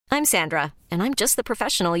I'm Sandra, and I'm just the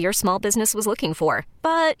professional your small business was looking for.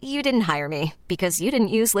 But you didn't hire me because you didn't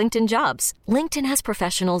use LinkedIn Jobs. LinkedIn has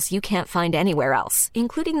professionals you can't find anywhere else,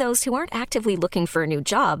 including those who aren't actively looking for a new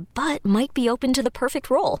job, but might be open to the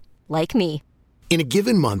perfect role, like me. In a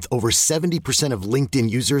given month, over 70% of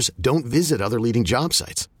LinkedIn users don't visit other leading job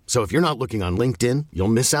sites. So if you're not looking on LinkedIn, you'll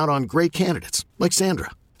miss out on great candidates like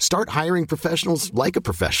Sandra. Start hiring professionals like a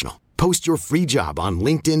professional. Post your free job on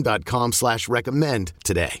linkedin.com/recommend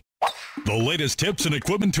today. The latest tips and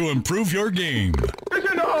equipment to improve your game.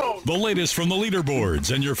 The latest from the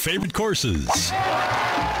leaderboards and your favorite courses.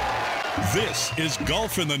 This is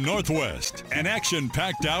Golf in the Northwest, an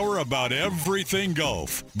action-packed hour about everything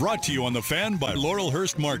golf. Brought to you on The Fan by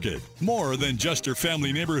Laurelhurst Market. More than just your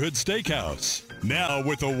family neighborhood steakhouse. Now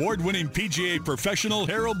with award-winning PGA professional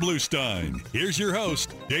Harold Bluestein. Here's your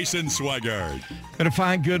host, Jason Swigard. And a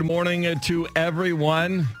fine good morning to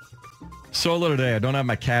everyone. Solo today. I don't have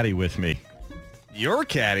my caddy with me. Your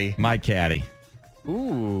caddy? My caddy.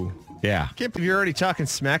 Ooh. Yeah. Can't believe you're already talking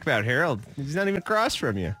smack about Harold. He's not even across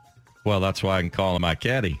from you. Well, that's why I can call him my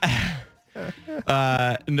caddy.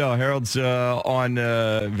 No, Harold's on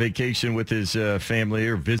vacation with his family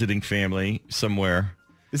or visiting family somewhere.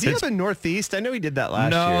 Is he up in Northeast? I know he did that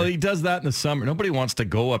last year. No, he does that in the summer. Nobody wants to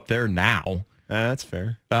go up there now. That's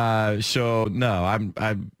fair. So, no,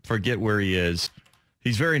 I forget where he is.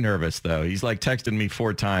 He's very nervous, though. He's like texting me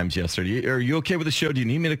 4 times yesterday. Are you okay with the show? Do you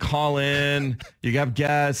need me to call in? You have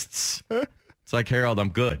guests? It's like, Harold, I'm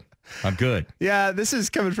good. I'm good. Yeah, this is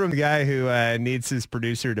coming from the guy who needs his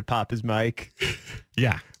producer to pop his mic.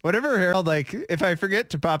 Yeah. Whatever, Harold, like, if I forget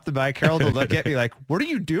to pop the mic, Harold will look at me like, what are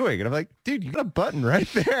you doing? And I'm like, dude, you got a button right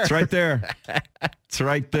there. It's right there. It's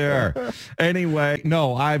right there. Anyway,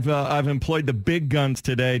 no, I've employed the big guns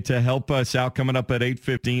today to help us out. Coming up at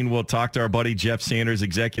 8:15, we'll talk to our buddy Jeff Sanders,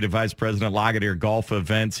 Executive Vice President, Lagunier Golf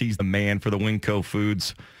Events. He's the man for the Winco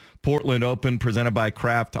Foods Portland Open presented by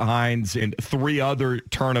Kraft Heinz and 3 other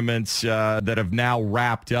tournaments that have now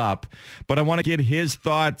wrapped up. But I want to get his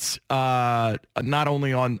thoughts not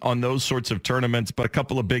only on those sorts of tournaments, but a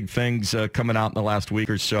couple of big things coming out in the last week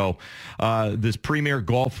or so. This Premier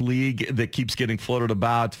Golf League that keeps getting floated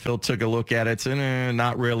about. Phil took a look at it. And,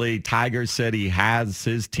 not really. Tiger said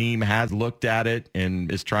his team has looked at it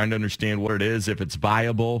and is trying to understand what it is, if it's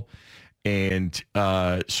viable. And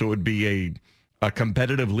so it would be a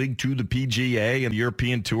competitive league to the PGA and the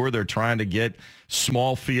European Tour. They're trying to get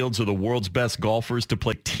small fields of the world's best golfers to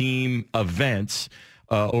play team events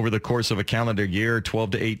over the course of a calendar year, 12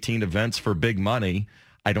 to 18 events for big money.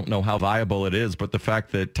 I don't know how viable it is, but the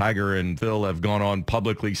fact that Tiger and Phil have gone on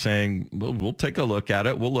publicly saying, we'll take a look at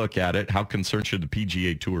it, we'll look at it. How concerned should the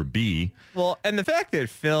PGA Tour be? Well, and the fact that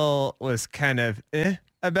Phil was kind of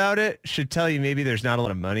about it should tell you maybe there's not a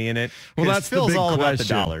lot of money in it. Well, that's Phil's the big all question. about the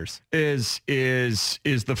dollars. Is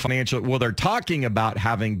the financial? Well, they're talking about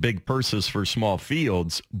having big purses for small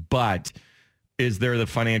fields, but is there the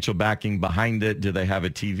financial backing behind it? Do they have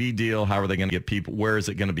a TV deal? How are they going to get people? Where is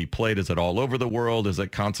it going to be played? Is it all over the world? Is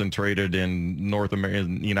it concentrated in North America,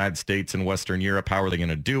 in the United States and Western Europe? How are they going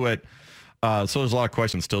to do it? So there's a lot of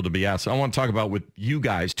questions still to be asked. So I want to talk about with you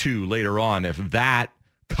guys too later on if that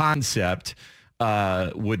concept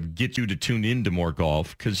would get you to tune into more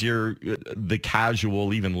golf, because you're the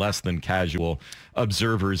casual, even less than casual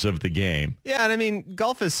observers of the game. Yeah, and I mean,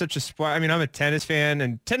 golf is such a sport. I mean, I'm a tennis fan,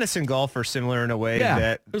 and tennis and golf are similar in a way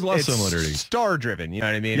that there's a lot of it's similarities. Star-driven, you know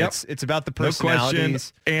what I mean? Yep. It's about the No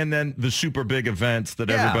personalities. question. And then the super big events that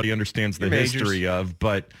everybody understands the history of.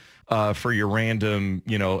 But for your random,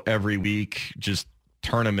 every week, just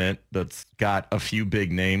tournament that's got a few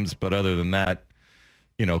big names, but other than that,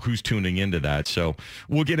 who's tuning into that? So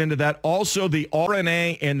we'll get into that. Also, the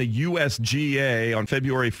RNA and the USGA on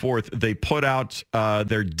February 4th, they put out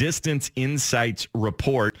their Distance Insights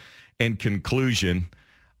report and conclusion.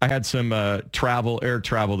 I had some air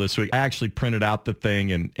travel this week. I actually printed out the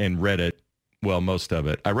thing and read it. Well, most of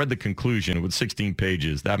it. I read the conclusion. It was 16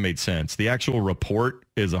 pages. That made sense. The actual report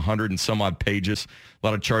is 100 and some odd pages. A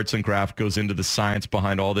lot of charts and graph goes into the science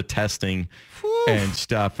behind all the testing and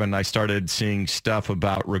stuff. And I started seeing stuff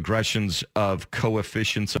about regressions of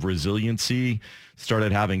coefficients of resiliency.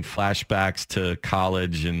 Started having flashbacks to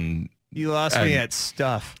college and... You lost me at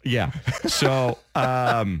stuff. Yeah. So...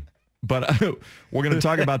 But we're going to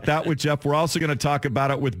talk about that with Jeff. We're also going to talk about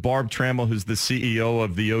it with Barb Trammell, who's the CEO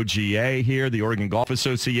of the OGA here, the Oregon Golf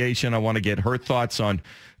Association. I want to get her thoughts on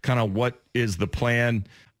kind of what is the plan,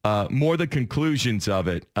 more the conclusions of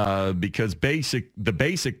it, because the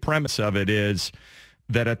basic premise of it is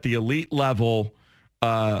that at the elite level,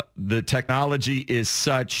 the technology is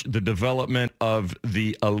such, the development of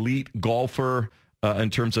the elite golfer in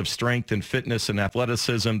terms of strength and fitness and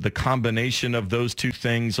athleticism. The combination of those two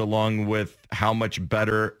things, along with how much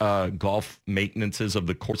better golf maintenance is of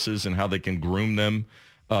the courses and how they can groom them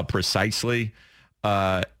precisely,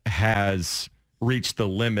 has reached the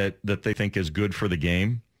limit that they think is good for the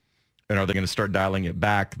game. And are they going to start dialing it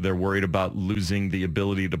back? They're worried about losing the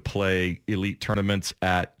ability to play elite tournaments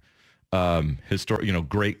at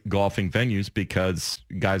great golfing venues because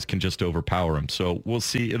guys can just overpower them. So we'll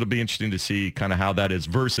see. It'll be interesting to see kind of how that is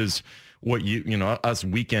versus what us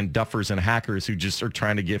weekend duffers and hackers who just are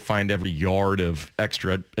trying to find every yard of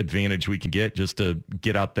extra advantage we can get just to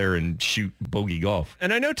get out there and shoot bogey golf.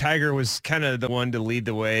 And I know Tiger was kind of the one to lead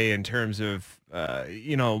the way in terms of,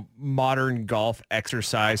 modern golf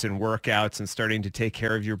exercise and workouts and starting to take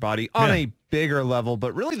care of your body on a bigger level.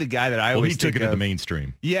 But really the guy that I always took it to the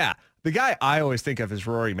mainstream. Yeah. The guy I always think of is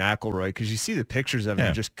Rory McIlroy because you see the pictures of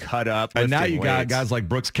him just cut up. And now you got guys like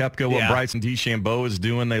Brooks Koepka, what Bryson DeChambeau is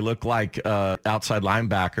doing. They look like outside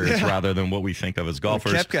linebackers rather than what we think of as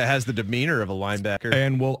golfers. Well, Koepka has the demeanor of a linebacker.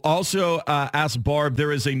 And we'll also ask Barb,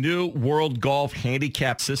 there is a new World Golf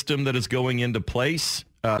handicap system that is going into place.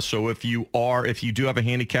 So if you do have a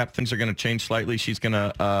handicap, things are going to change slightly. She's going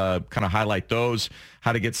to kind of highlight those,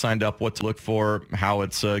 how to get signed up, what to look for, how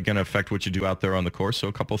it's going to affect what you do out there on the course. So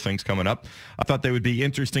a couple of things coming up. I thought they would be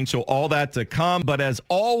interesting. So all that to come. But as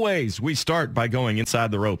always, we start by going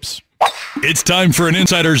inside the ropes. It's time for an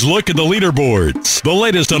insider's look at the leaderboards, the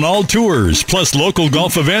latest on all tours, plus local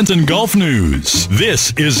golf events and golf news.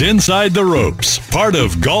 This is Inside the Ropes, part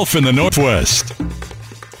of Golf in the Northwest.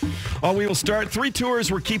 We will start 3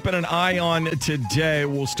 tours we're keeping an eye on today.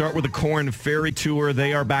 We'll start with the Korn Ferry Tour.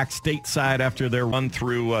 They are back stateside after their run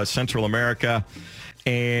through Central America,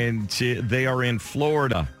 and they are in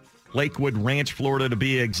Florida. Lakewood Ranch, Florida, to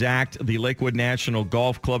be exact. The Lakewood National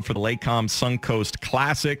Golf Club for the Lakecom Suncoast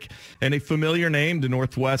Classic. And a familiar name to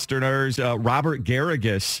Northwesterners, Robert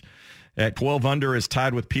Garrigus at 12 under is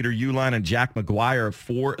tied with Peter Uihlein and Jack McGuire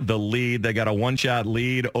for the lead. They got a one-shot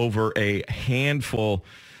lead over a handful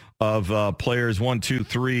of players,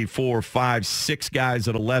 6 guys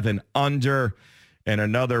at 11 under and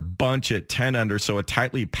another bunch at 10 under. So a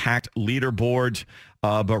tightly packed leaderboard.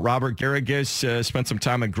 But Robert Garrigus spent some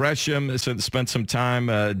time in Gresham, spent some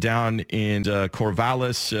time down in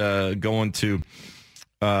Corvallis, going to,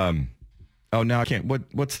 now I can't,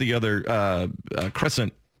 what's the other,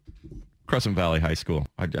 Crescent Valley High School.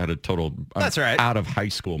 I had a total That's right. out of high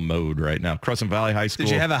school mode right now. Crescent Valley High School.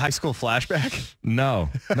 Did you have a high school flashback? No.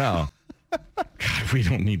 God, we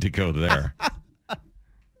don't need to go there.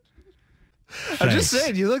 I'm just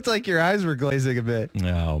saying, you looked like your eyes were glazing a bit.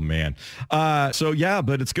 Oh, man.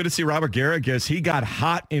 But it's good to see Robert Garrigus. He got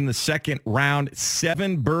hot in the second round.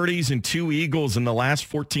 7 birdies and 2 eagles in the last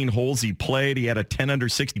 14 holes he played. He had a 10 under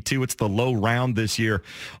 62. It's the low round this year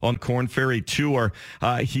on Korn Ferry Tour.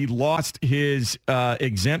 He lost his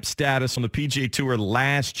exempt status on the PGA Tour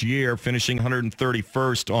last year, finishing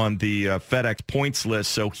 131st on the FedEx points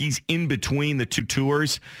list. So he's in between the 2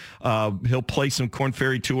 tours. He'll play some Korn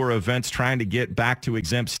Ferry Tour events trying to get back to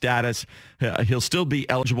exempt status. He'll still be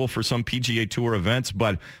eligible for some PGA Tour events,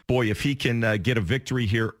 but boy, if he can get a victory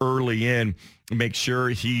here early in, make sure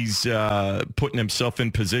he's putting himself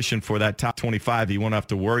in position for that top 25, he won't have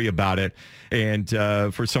to worry about it. And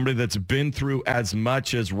for somebody that's been through as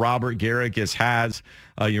much as Robert Garrigus has,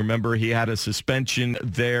 you remember he had a suspension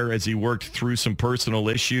there as he worked through some personal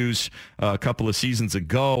issues a couple of seasons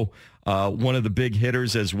ago. One of the big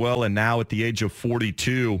hitters as well, and now at the age of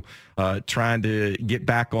 42, trying to get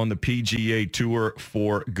back on the PGA Tour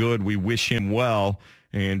for good. We wish him well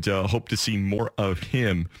and hope to see more of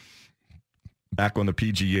him back on the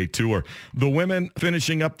PGA Tour. The women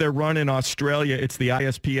finishing up their run in Australia. It's the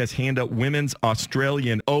ISPS Hand Up Women's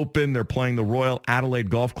Australian Open. They're playing the Royal Adelaide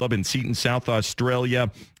Golf Club in Seaton, South Australia.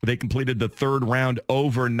 They completed the 3rd round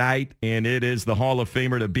overnight, and it is the Hall of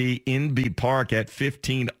Famer to be Inbee Park at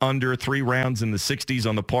 15 under, 3 rounds in the 60s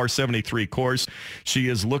on the par 73 course. She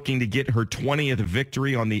is looking to get her 20th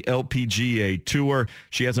victory on the LPGA Tour.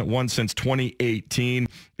 She hasn't won since 2018.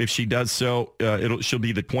 If she does so, she'll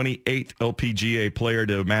be the 28th LPGA player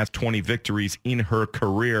to amass 20 victories in her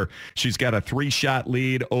career. She's got a 3-shot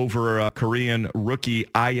lead over Korean rookie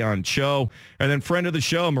Ayeon Cho. And then friend of the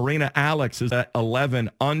show, Marina Alex, is at 11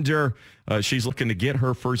 under. She's looking to get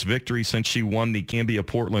her first victory since she won the Cambia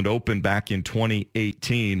Portland Open back in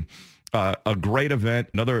 2018. A great event.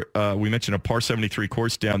 Another, we mentioned a par 73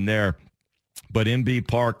 course down there. But Inbee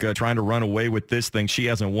Park trying to run away with this thing. She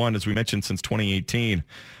hasn't won, as we mentioned, since 2018.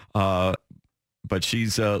 but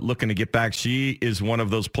she's looking to get back. She is one of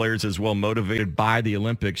those players as well, motivated by the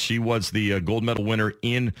Olympics. She was the gold medal winner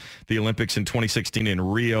in the Olympics in 2016 in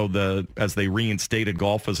Rio, as they reinstated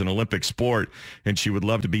golf as an Olympic sport, and she would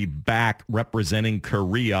love to be back representing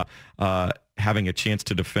Korea, having a chance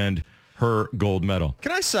to defend her gold medal.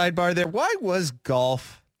 Can I sidebar there? Why was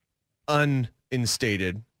golf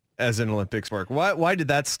uninstated as an Olympic sport? Why did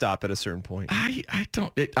that stop at a certain point? I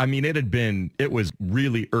don't. It was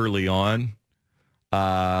really early on.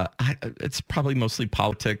 It's probably mostly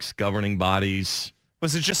politics, governing bodies.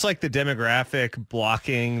 Was it just like the demographic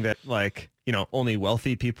blocking that, like, only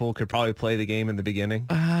wealthy people could probably play the game in the beginning?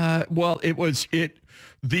 Well,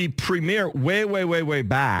 the premier way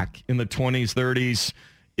back in the 20s, 30s,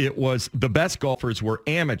 it was the best golfers were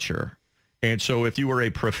amateur. And so if you were a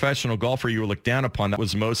professional golfer, you were looked down upon. That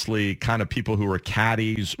was mostly kind of people who were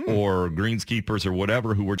caddies or greenskeepers or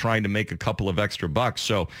whatever, who were trying to make a couple of extra bucks.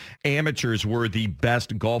 So amateurs were the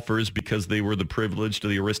best golfers because they were the privileged,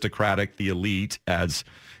 the aristocratic, the elite, as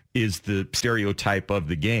is the stereotype of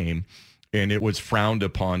the game. And it was frowned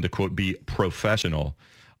upon to, quote, be professional.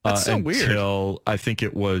 That's so weird. Until I think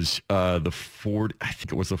it was the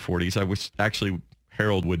 40s. I wish actually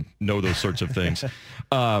Harold would know those sorts of things.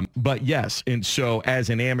 But yes, and so as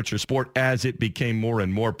an amateur sport, as it became more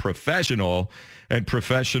and more professional, and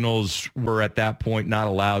professionals were at that point not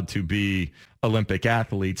allowed to be Olympic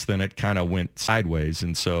athletes, then it kind of went sideways.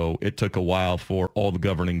 And so it took a while for all the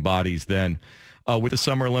governing bodies then. With the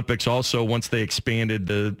Summer Olympics also, once they expanded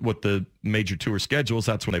the major tour schedules,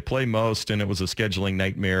 that's when they play most, and it was a scheduling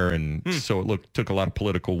nightmare. And so it took a lot of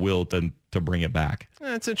political will to bring it back.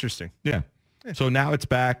 That's interesting. Yeah. So now it's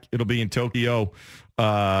back. It'll be in Tokyo.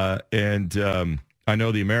 And I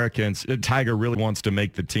know the Americans, Tiger really wants to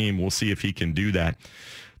make the team. We'll see if he can do that.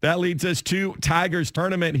 That leads us to Tiger's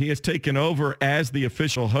tournament. He has taken over as the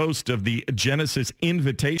official host of the Genesis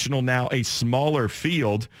Invitational, now a smaller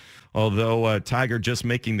field. Although Tiger just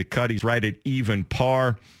making the cut, he's right at even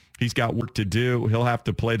par. He's got work to do. He'll have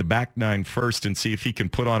to play the back nine first and see if he can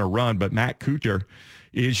put on a run. But Matt Kuchar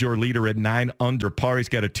is your leader at 9 under par. He's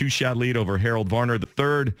got a 2-shot lead over Harold Varner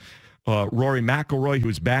III. Rory McIlroy,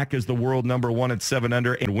 who's back as the world number 1 at 7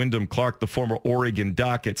 under, and Wyndham Clark, the former Oregon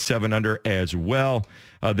Duck, at 7 under as well.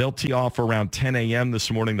 They'll tee off around 10 a.m.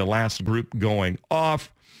 this morning, the last group going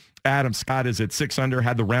off. Adam Scott is at 6 under,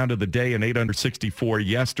 had the round of the day, and 8 under 64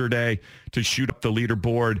 yesterday to shoot up the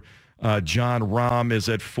leaderboard. John Rahm is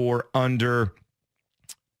at 4 under.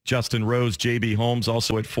 Justin Rose, J.B. Holmes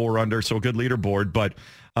also at 4 under, so a good leaderboard. But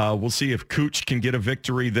we'll see if Cooch can get a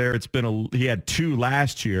victory there. He had 2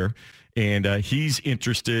 last year, and he's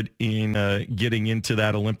interested in getting into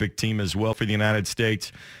that Olympic team as well for the United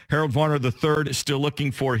States. Harold Varner III is still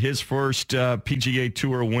looking for his first PGA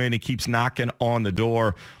Tour win. He keeps knocking on the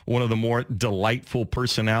door. One of the more delightful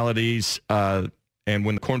personalities. And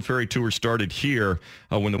when the Korn Ferry Tour started here,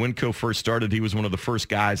 when the Winco first started, he was one of the first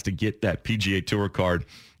guys to get that PGA Tour card.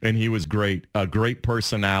 And he was great, a great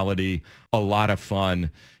personality, a lot of fun.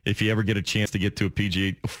 If you ever get a chance to get to a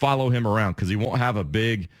PGA, follow him around because he won't have a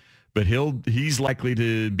big, but he's likely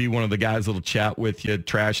to be one of the guys that'll chat with you,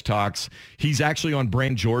 trash talks. He's actually on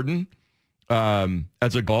Brand Jordan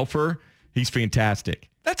as a golfer. He's fantastic.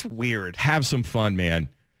 That's weird. Have some fun, man.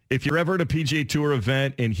 If you're ever at a PGA Tour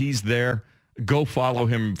event and he's there, go follow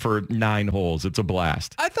him for 9 holes. It's a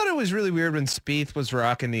blast. I thought it was really weird when Spieth was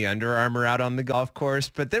rocking the Under Armour out on the golf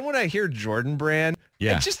course, but then when I hear Jordan Brand,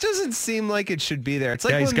 it just doesn't seem like it should be there. It's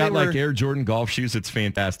like he's got like Air Jordan golf shoes. It's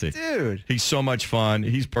fantastic. Dude. He's so much fun.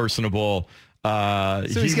 He's personable. So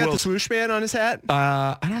he's got the swoosh band on his hat?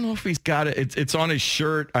 I don't know if he's got it. It's on his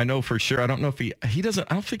shirt. I know for sure. I don't know if he doesn't.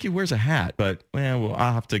 I don't think he wears a hat, but I'll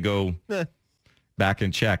have to go back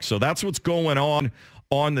and check. So that's what's going on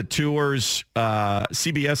the tours.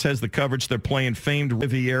 CBS has the coverage. They're playing famed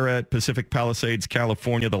Riviera at Pacific Palisades,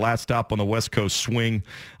 California, the last stop on the West Coast swing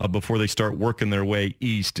before they start working their way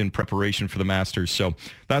east in preparation for the Masters. So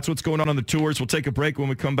that's what's going on the tours. We'll take a break. When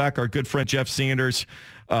we come back, our good friend Jeff Sanders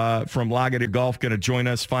from Lagunier Golf going to join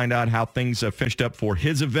us, find out how things have finished up for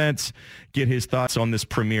his events, get his thoughts on this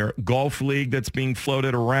Premier Golf League that's being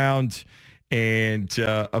floated around, and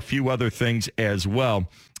a few other things as well.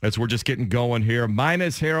 As we're just getting going here.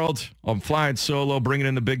 Minus Harold, I'm flying solo, bringing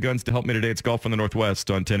in the big guns to help me today. It's Golf in the Northwest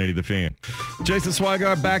on 1080 The Fan. Jason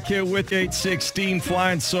Swigart back here with 816,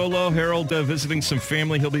 flying solo. Harold visiting some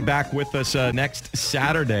family. He'll be back with us next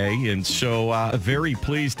Saturday. And so very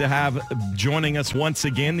pleased to have joining us once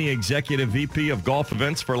again the Executive VP of Golf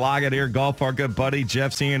Events for Lagunier Golf, our good buddy,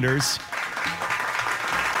 Jeff Sanders.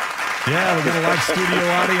 Yeah, we've got a live studio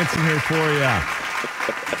audience in here for you.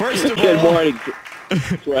 First of all, good morning.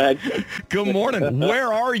 Swag. Good morning.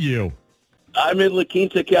 Where are you? I'm in La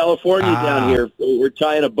Quinta, California down here. We're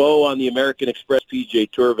tying a bow on the American Express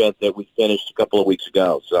PGA Tour event that we finished a couple of weeks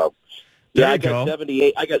ago. So, I got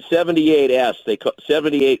 78. I got 78S. They call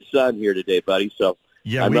 78 sun here today, buddy. So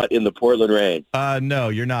I'm not in the Portland rain. No,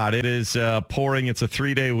 you're not. It is pouring. It's a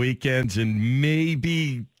 3-day weekend, and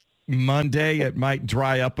maybe Monday it might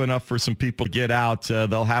dry up enough for some people to get out.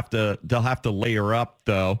 They'll have to layer up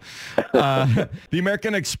though. The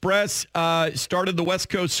American Express started the West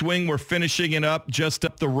Coast swing. We're finishing it up just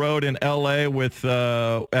up the road in LA with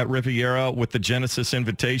at Riviera with the Genesis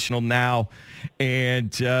Invitational now.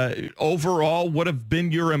 And overall, what have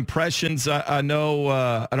been your impressions? I know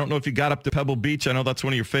I don't know if you got up to Pebble Beach. I know that's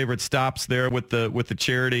one of your favorite stops there with the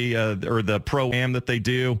charity or the pro-am that they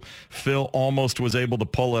do. Phil almost was able to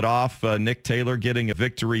pull it off. Nick Taylor getting a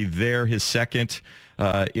victory there, his second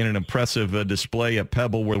in an impressive display at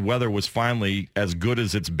Pebble, where the weather was finally as good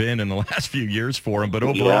as it's been in the last few years for him. But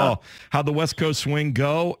overall, how'd the West Coast swing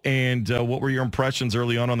go, and what were your impressions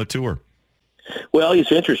early on the tour? Well,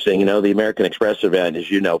 it's interesting. You know, the American Express event,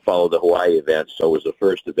 as you know, followed the Hawaii event, so it was the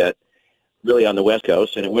first event really on the West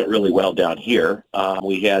Coast, and it went really well down here.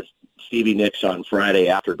 We had Stevie Nicks on Friday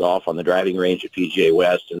after golf on the driving range at PGA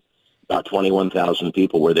West, and about 21,000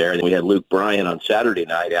 people were there. And we had Luke Bryan on Saturday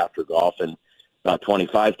night after golf, and about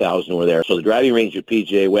 25,000 were there. So the driving range at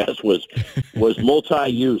PGA West was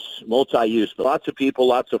multi-use, but lots of people,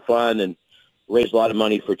 lots of fun, and raised a lot of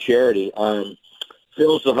money for charity.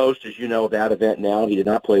 Phil's the host, as you know, of that event now. He did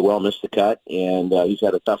not play well, missed the cut, and he's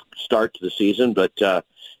had a tough start to the season, but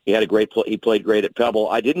he had a great play. He played great at Pebble.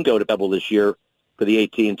 I didn't go to Pebble this year for the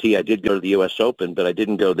AT&T. I did go to the U.S. Open, but I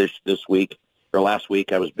didn't go this week or last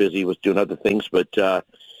week. I was busy, was doing other things, but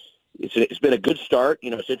it's been a good start.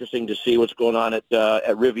 You know, it's interesting to see what's going on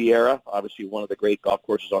at Riviera, obviously one of the great golf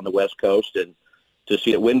courses on the West Coast, and to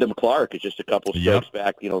see that Wyndham Clark is just a couple strokes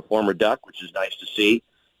back, you know, former Duck, which is nice to see.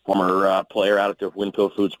 Former player out at the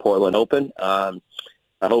Winco Foods Portland Open. I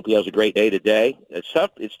hope he has a great day today. It's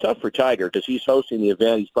tough for Tiger because he's hosting the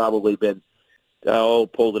event. He's probably been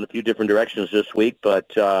pulled in a few different directions this week, but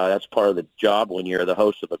that's part of the job when you're the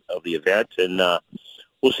host of the event. And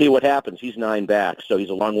we'll see what happens. He's 9 back, so he's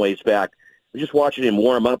a long ways back. We're just watching him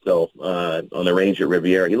warm up though on the range at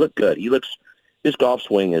Riviera. He looked good. His golf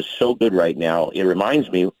swing is so good right now. It reminds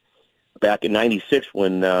me back in '96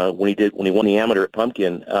 when he won the amateur at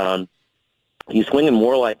Pumpkin. He's swinging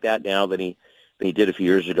more like that now than he did a few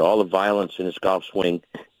years ago. All the violence in his golf swing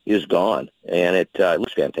is gone, and it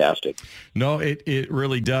looks fantastic. No, it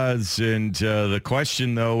really does. And the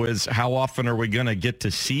question, though, is how often are we going to get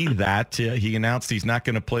to see that? He announced he's not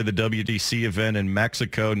going to play the WDC event in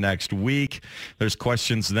Mexico next week. There's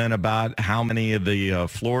questions then about how many of the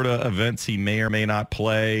Florida events he may or may not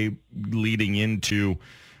play leading into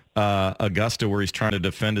Augusta, where he's trying to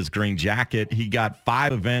defend his green jacket. He got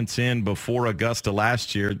 5 events in before Augusta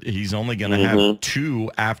last year. He's only going to have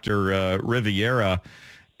 2 after Riviera,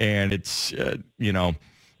 and it's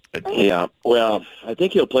Yeah, well, I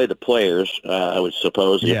think he'll play the Players. I would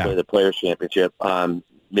suppose he'll play the Players Championship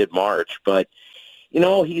mid-March, but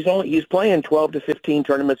he's playing 12 to 15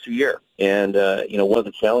 tournaments a year, and one of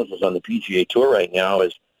the challenges on the PGA Tour right now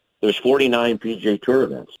is there's 49 PGA Tour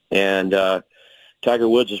events, and Tiger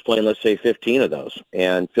Woods is playing, let's say, 15 of those,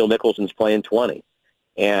 and Phil Mickelson's playing 20.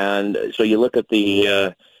 And so you look at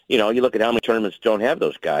you look at how many tournaments don't have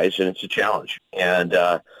those guys, and it's a challenge. And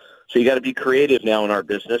so you got to be creative now in our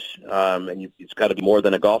business, and it's got to be more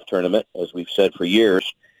than a golf tournament, as we've said for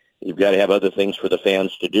years. You've got to have other things for the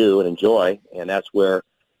fans to do and enjoy, and that's where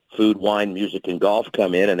food, wine, music, and golf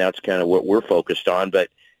come in, and that's kind of what we're focused on. But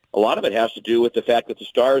a lot of it has to do with the fact that the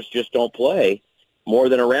stars just don't play more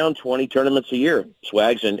than around 20 tournaments a year,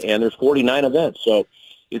 Swags, and there's 49 events. So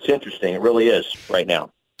it's interesting. It really is right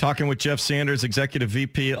now. Talking with Jeff Sanders, Executive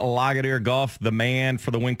VP, Lagunier Golf, the man for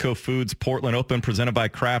the Winco Foods Portland Open presented by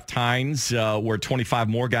Kraft Heinz, where 25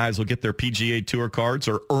 more guys will get their PGA Tour cards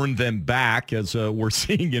or earn them back, as we're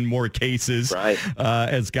seeing in more cases, right,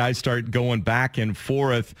 as guys start going back and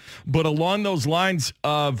forth. But along those lines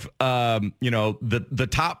of, the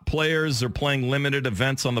top players are playing limited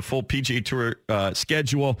events on the full PGA Tour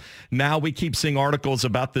schedule. Now we keep seeing articles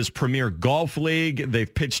about this Premier Golf League.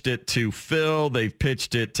 They've pitched it to Phil. They've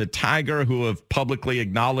pitched it to Tiger, who have publicly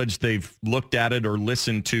acknowledged they've looked at it or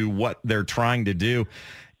listened to what they're trying to do.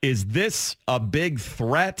 Is this a big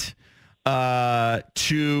threat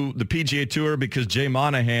to the PGA Tour because Jay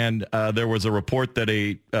Monahan, there was a report that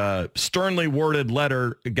a sternly worded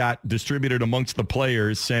letter got distributed amongst the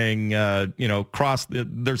players saying,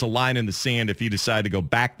 there's a line in the sand if you decide to go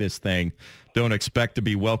back this thing. Don't expect to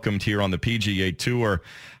be welcomed here on the PGA Tour.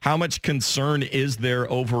 How much concern is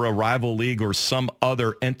there over a rival league or some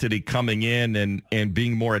other entity coming in and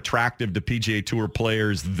being more attractive to PGA Tour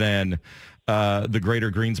players than the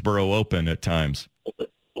Greater Greensboro Open at times?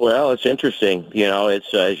 Well, it's interesting.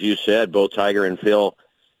 It's as you said, both Tiger and Phil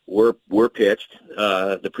were pitched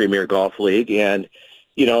the Premier Golf League, and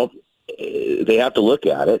they have to look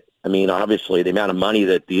at it. I mean, obviously, the amount of money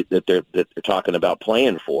that they're talking about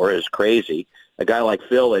playing for is crazy. A guy like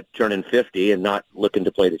Phil at turning 50 and not looking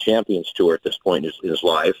to play the Champions Tour at this point in his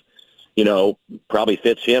life, probably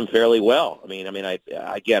fits him fairly well.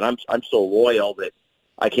 I'm so loyal that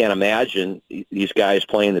I can't imagine these guys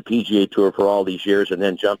playing the PGA Tour for all these years and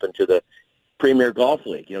then jumping to the Premier Golf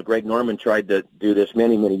League. Greg Norman tried to do this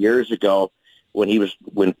many, many years ago when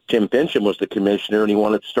Tim Finchem was the commissioner and he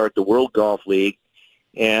wanted to start the World Golf League.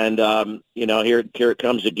 And, here it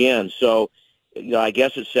comes again. So, I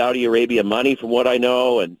guess it's Saudi Arabia money from what I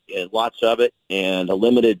know and lots of it and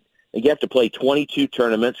you have to play 22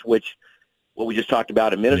 tournaments, which what we just talked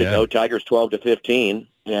about a minute ago, Tiger's 12 to 15.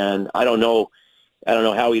 And I don't know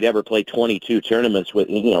how he'd ever play 22 tournaments with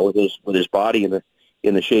his body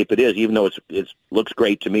in the shape it is, even though it looks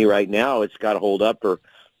great to me right now. It's got to hold up for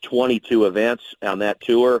 22 events on that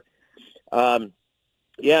tour.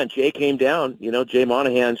 And Jay came down. Jay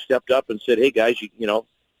Monahan stepped up and said, "Hey guys, can you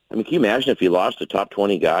imagine if you lost the top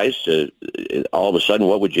 20 guys? All of a sudden,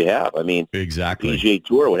 what would you have? I mean, exactly. PGA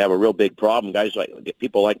Tour would have a real big problem. Guys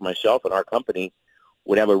people like myself and our company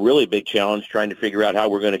would have a really big challenge trying to figure out how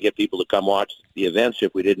we're going to get people to come watch the events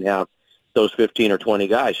if we didn't have those 15 or 20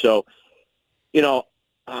 guys. So,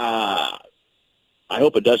 I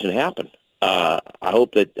hope it doesn't happen. I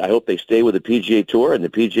hope they stay with the PGA Tour and the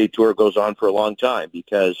PGA Tour goes on for a long time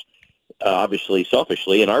because obviously,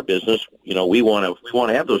 selfishly in our business, we want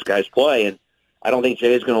to have those guys play, and I don't think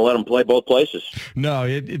Jay is going to let them play both places. No,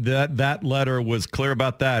 that letter was clear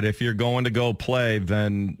about that. If you're going to go play,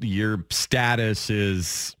 then your status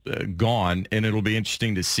is gone, and it'll be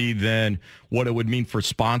interesting to see then what it would mean for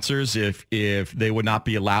sponsors if they would not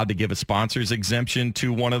be allowed to give a sponsor's exemption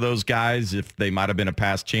to one of those guys if they might have been a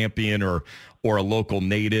past champion or a local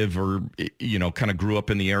native or, kind of grew up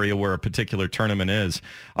in the area where a particular tournament is.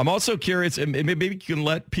 I'm also curious, and maybe you can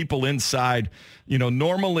let people inside,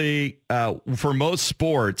 normally for most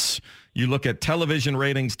sports, you look at television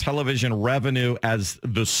ratings, television revenue as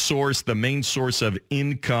the main source of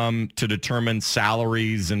income to determine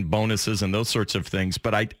salaries and bonuses and those sorts of things.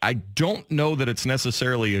 But I don't know that it's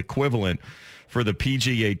necessarily equivalent for the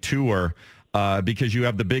PGA Tour. Because you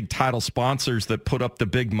have the big title sponsors that put up the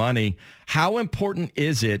big money. How important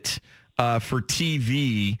is it for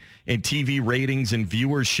TV and TV ratings and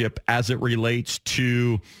viewership as it relates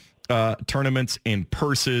to tournaments and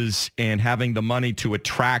purses and having the money to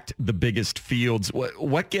attract the biggest fields?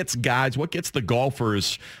 What gets the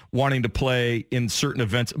golfers wanting to play in certain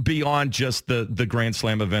events beyond just the Grand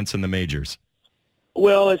Slam events and the majors?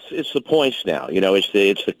 Well, it's the points now. It's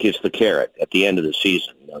the carrot at the end of the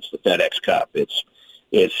season. It's the FedEx Cup.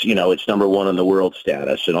 It's number one in the world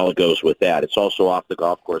status, and all that goes with that. It's also off the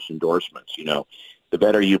golf course endorsements. The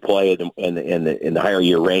better you play and the higher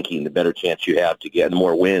your ranking, the better chance you have to get the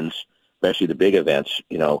more wins, especially the big events.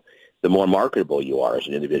 The more marketable you are as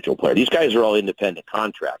an individual player. These guys are all independent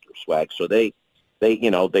contractors, Swag. So they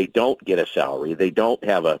don't get a salary. They don't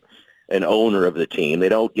have an owner of the team. They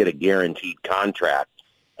don't get a guaranteed contract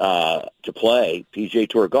to play PGA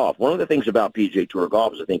Tour golf. One of the things about PGA Tour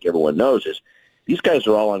golf, as I think everyone knows, is these guys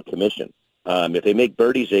are all on commission. If they make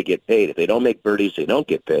birdies, they get paid. If they don't make birdies, they don't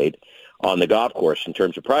get paid on the golf course in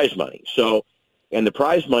terms of prize money. So, and the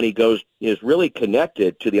prize money is really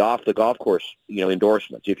connected to the off the golf course,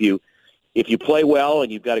 endorsements. If you play well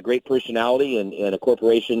and you've got a great personality and a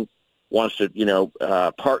corporation wants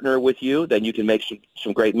to, partner with you, then you can make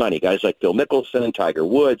some great money. Guys like Phil Mickelson, Tiger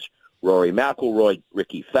Woods, Rory McIlroy,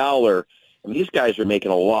 Ricky Fowler. I mean, these guys are making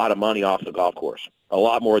a lot of money off the golf course, a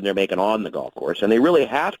lot more than they're making on the golf course. And they really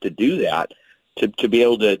have to do that to be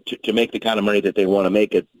able to make the kind of money that they want to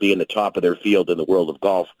make it be in the top of their field in the world of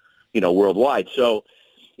golf, worldwide. So,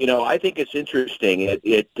 I think it's interesting.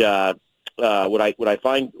 What I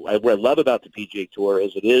love about the PGA Tour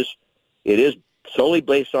is it is solely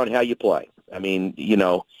based on how you play. I mean,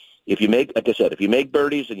 if you make, like I said, if you make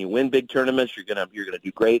birdies and you win big tournaments, you're gonna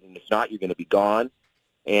do great, and if not, you're gonna be gone.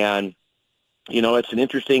 And it's an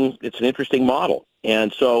interesting model.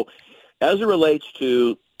 And so, as it relates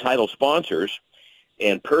to title sponsors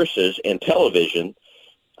and purses and television,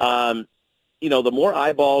 the more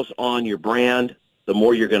eyeballs on your brand, the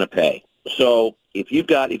more you're going to pay. So if you're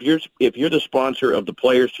the sponsor of the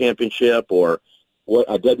Players Championship or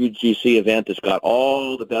a WGC event that's got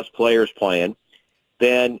all the best players playing,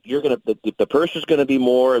 then the purse is going to be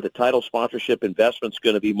more, the title sponsorship investment's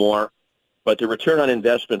going to be more, but the return on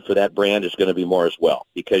investment for that brand is going to be more as well,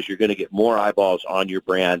 because you're going to get more eyeballs on your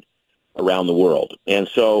brand around the world. And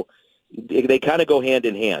so they kind of go hand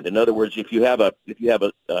in hand. In other words, if you have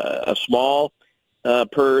a small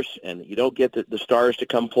purse and you don't get the stars to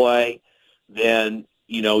come play, then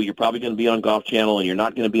you're probably going to be on Golf Channel and you're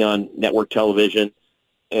not going to be on network television.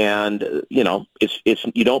 And it's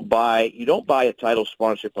you don't buy a title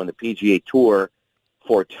sponsorship on the PGA Tour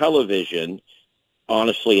for television,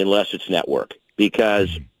 honestly, unless it's network,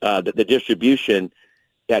 because the distribution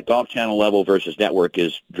at Golf Channel level versus network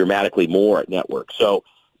is dramatically more at network. So,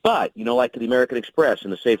 but like the American Express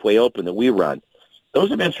and the Safeway Open that we run,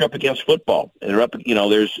 those events are up against football, and they're up.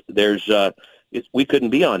 We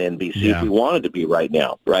couldn't be on NBC if we wanted to be right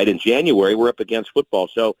now. Right in January, we're up against football,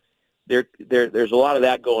 so. There's a lot of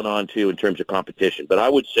that going on too in terms of competition, but I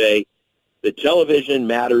would say the television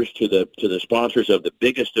matters to the sponsors of the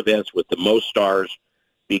biggest events with the most stars,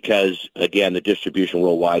 because again, the distribution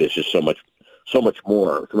worldwide is just so much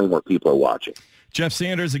more. So many more people are watching. Jeff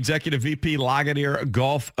Sanders, Executive VP, Lagunier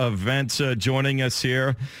Golf Events, joining us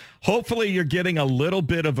here. Hopefully you're getting a little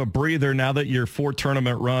bit of a breather now that your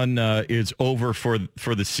 4-tournament run is over for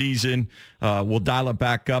the season. We'll dial it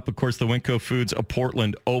back up. Of course, the Winco Foods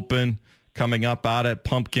Portland Open coming up out at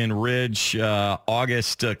Pumpkin Ridge,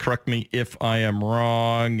 August, correct me if I am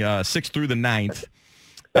wrong, 6th through the 9th.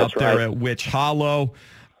 That's out there right. at Witch Hollow.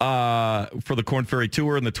 For the Korn Ferry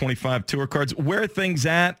Tour and the 25 tour cards. Where are things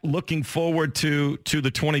at? Looking forward to the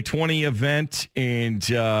 2020 event, and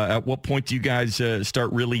at what point do you guys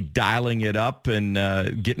start really dialing it up and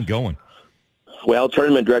getting going? Well,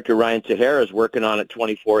 tournament director Ryan Tahara is working on it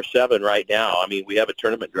 24/7 right now. I mean, we have a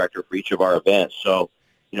tournament director for each of our events. So,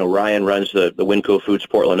 Ryan runs the Winco Foods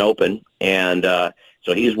Portland Open, and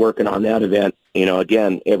so he's working on that event,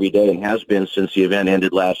 again, every day, and has been since the event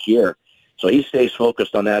ended last year. So he stays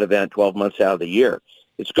focused on that event 12 months out of the year.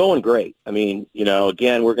 It's going great. I mean,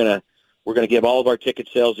 again, we're gonna give all of our ticket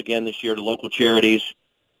sales again this year to local charities,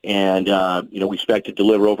 and we expect to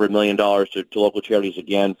deliver over $1 million to local charities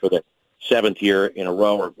again for the 7th year in a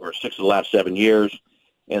row, or 6 of the last 7 years.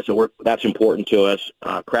 And so that's important to us.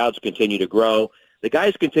 Crowds continue to grow. The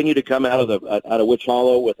guys continue to come out of Witch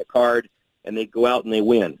Hollow with a card, and they go out and they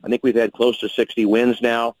win. I think we've had close to 60 wins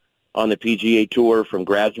now on the PGA Tour from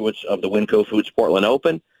graduates of the Winco Foods Portland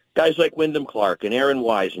Open. Guys like Wyndham Clark and Aaron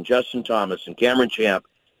Wise and Justin Thomas and Cameron Champ.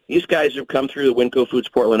 These guys have come through the Winco Foods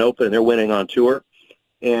Portland Open, and they're winning on tour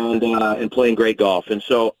and playing great golf. And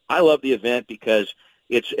so I love the event because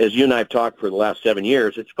it's, as you and I have talked for the last 7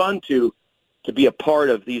 years, it's fun to be a part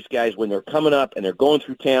of these guys when they're coming up and they're going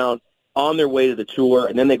through town on their way to the tour,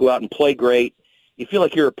 and then they go out and play great. You feel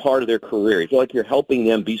like you're a part of their career. You feel like you're helping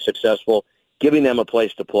them be successful, giving them a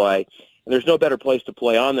place to play. And there's no better place to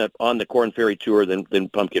play on the Korn Ferry Tour than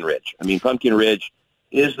Pumpkin Ridge. I mean, Pumpkin Ridge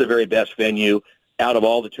is the very best venue out of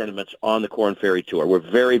all the tournaments on the Korn Ferry Tour. We're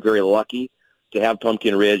very, very lucky to have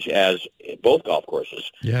Pumpkin Ridge as both golf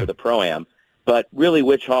courses for the Pro-Am. But really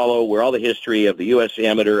Witch Hollow, where all the history of the U.S.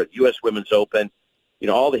 Amateur, U.S. Women's Open,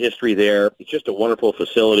 all the history there. It's just a wonderful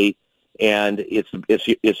facility, and it's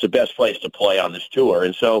the best place to play on this tour.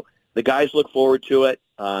 And so the guys look forward to it.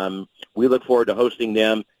 We look forward to hosting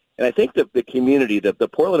them. And I think that the community, the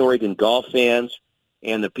Portland, Oregon golf fans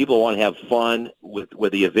and the people who want to have fun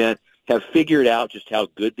with the event have figured out just how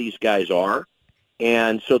good these guys are.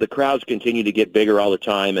 And so the crowds continue to get bigger all the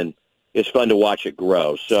time, and it's fun to watch it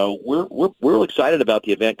grow. So we're excited about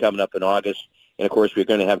the event coming up in August. And, of course, we're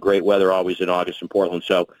going to have great weather always in August in Portland.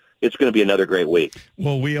 So it's going to be another great week.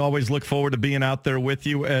 Well, we always look forward to being out there with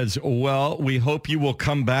you as well. We hope you will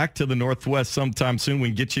come back to the Northwest sometime soon. We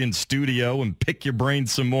can get you in studio and pick your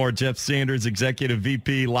brains some more. Jeff Sanders, Executive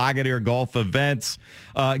VP, Lagunier Golf Events.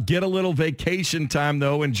 Get a little vacation time,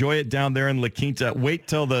 though. Enjoy it down there in La Quinta. Wait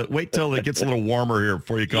till it gets a little warmer here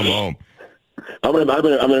before you come home. I'm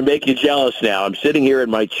gonna make you jealous now. I'm sitting here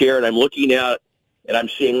in my chair, and I'm looking out, and I'm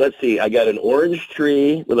seeing, let's see, I got an orange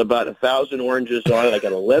tree with about 1,000 oranges on it. I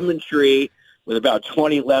got a lemon tree with about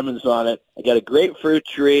 20 lemons on it. I got a grapefruit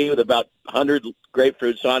tree with about 100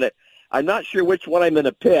 grapefruits on it. I'm not sure which one I'm going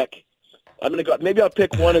to pick I'm going to go. Maybe I'll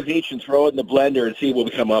pick one of each and throw it in the blender and see what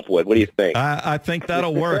we come up with. What do you think? I think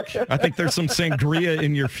that'll work. I think there's some sangria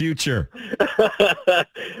in your future.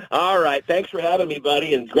 All right. Thanks for having me,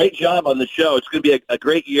 buddy, and great job on the show. It's going to be a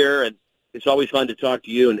great year, and it's always fun to talk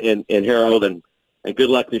to you and Harold, and good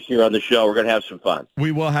luck this year on the show. We're going to have some fun.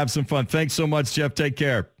 We will have some fun. Thanks so much, Jeff. Take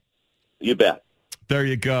care. You bet. There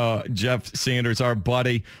you go, Jeff Sanders, our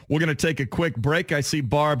buddy. We're going to take a quick break. I see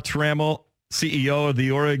Barb Trammell, CEO of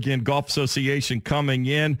the Oregon Golf Association, coming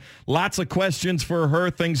in. Lots of questions for her,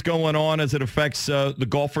 things going on as it affects the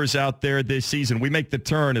golfers out there this season. We make the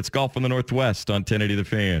turn. It's Golf in the Northwest on 1080 The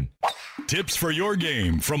Fan. Tips for your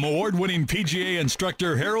game from award-winning PGA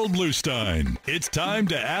instructor Harold Bluestein. It's time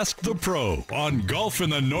to Ask the Pro on Golf in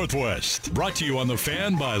the Northwest. Brought to you on The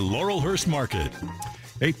Fan by Laurelhurst Market.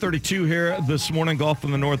 8:32 here this morning, Golf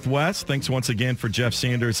in the Northwest. Thanks once again for Jeff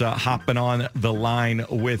Sanders hopping on the line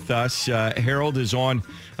with us. Harold is on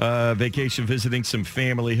vacation visiting some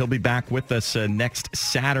family. He'll be back with us next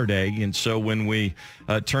Saturday. And so when we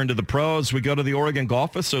turn to the pros, we go to the Oregon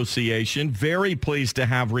Golf Association. Very pleased to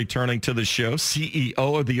have returning to the show,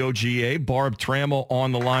 CEO of the OGA, Barb Trammell,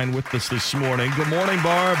 on the line with us this morning. Good morning,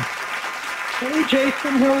 Barb. Hey,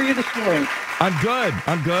 Jason. How are you this morning?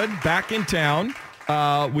 I'm good. Back in town.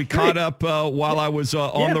 We caught up while I was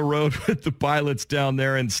on the road with the pilots down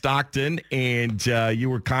there in Stockton, and you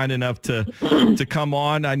were kind enough to come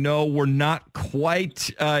on. I know we're not quite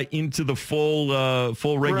into the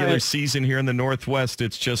full regular season here in the Northwest.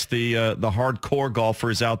 It's just the hardcore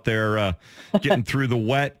golfers out there getting through the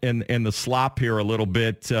wet and the slop here a little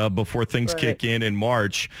bit before things kick in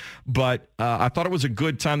March. But I thought it was a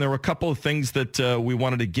good time. There were a couple of things that we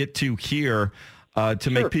wanted to get to here. To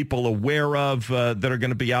make people aware of that are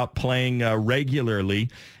going to be out playing regularly.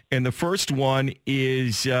 And the first one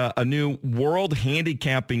is a new world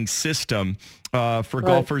handicapping system for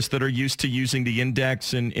golfers that are used to using the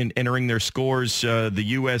index and entering their scores. The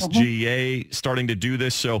USGA starting to do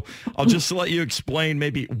this. So I'll just let you explain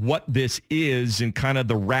maybe what this is and kind of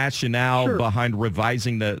the rationale behind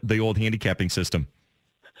revising the old handicapping system.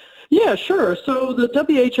 Yeah, sure. So the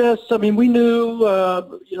WHS, I mean, we knew, at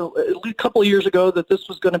least a couple of years ago that this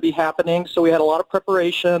was going to be happening. So we had a lot of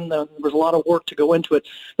preparation. There was a lot of work to go into it.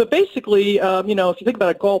 But basically, if you think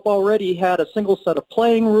about it, golf already had a single set of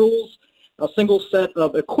playing rules, a single set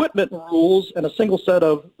of equipment rules, and a single set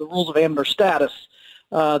of the rules of amateur status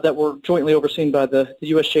that were jointly overseen by the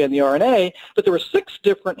USGA and the R&A. But there were 6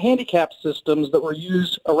 different handicap systems that were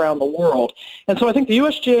used around the world. And so I think the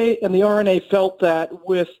USGA and the R&A felt that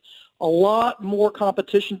with a lot more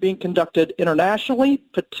competition being conducted internationally,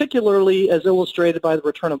 particularly as illustrated by the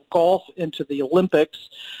return of golf into the Olympics,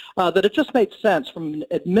 that it just made sense from an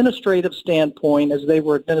administrative standpoint as they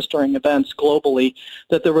were administering events globally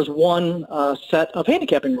that there was one set of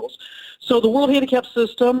handicapping rules. So the World Handicap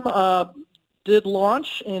System did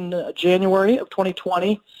launch in January of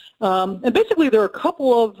 2020. And basically, there are a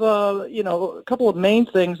couple of main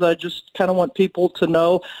things that I just kind of want people to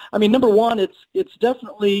know. I mean, number one, it's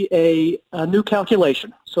definitely a new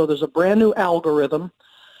calculation. So there's a brand new algorithm.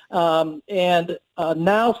 And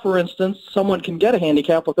now, for instance, someone can get a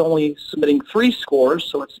handicap with only submitting 3 scores,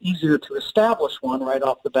 so it's easier to establish one right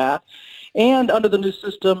off the bat. And under the new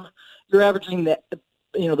system, you're averaging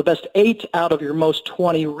the best 8 out of your most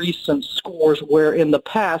 20 recent scores, where in the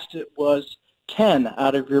past it was 10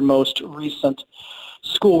 out of your most recent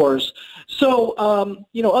scores. So,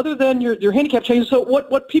 other than your handicap changes, so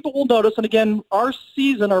what people will notice, and again, our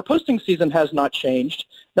posting season has not changed.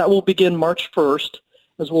 That will begin March 1st,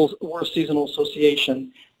 as well as we're a seasonal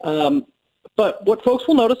association. But what folks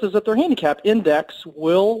will notice is that their handicap index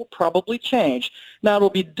will probably change. Now, it'll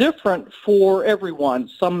be different for everyone.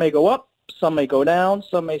 Some may go up, some may go down,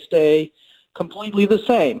 some may stay completely the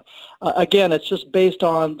same. Again, it's just based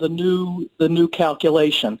on the new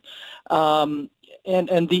calculation. And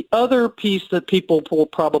the other piece that people will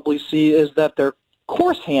probably see is that their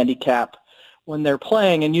course handicap, when they're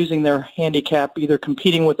playing and using their handicap, either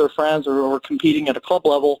competing with their friends or competing at a club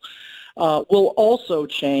level, will also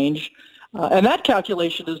change. And that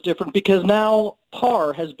calculation is different because now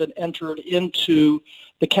par has been entered into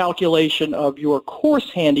the calculation of your course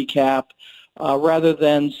handicap rather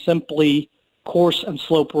than simply course and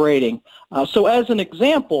slope rating. So as an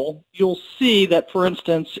example, you'll see that, for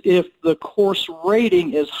instance, if the course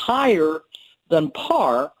rating is higher than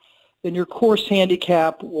par, then your course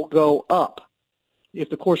handicap will go up.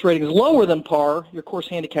 If the course rating is lower than par, your course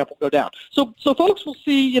handicap will go down. So folks will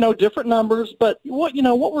see, different numbers, but what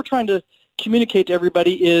we're trying to communicate to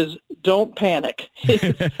everybody is don't panic.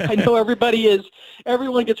 I know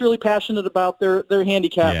everyone gets really passionate about their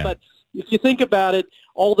handicap, but if you think about it,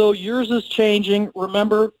 although yours is changing,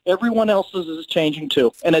 remember, everyone else's is changing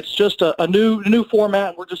too. And it's just a new format,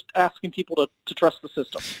 and we're just asking people to trust the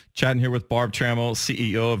system. Chatting here with Barb Trammell,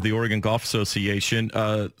 CEO of the Oregon Golf Association.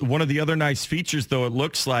 One of the other nice features, though, it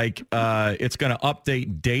looks like it's going to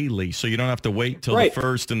update daily, so you don't have to wait till the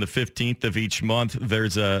 1st and the 15th of each month.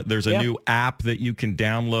 There's a new app that you can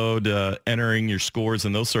download, entering your scores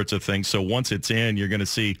and those sorts of things. So once it's in, you're going to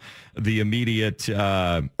see the immediate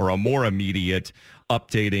or a more immediate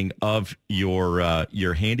updating of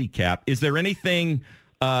your handicap. Is there anything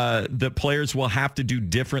that players will have to do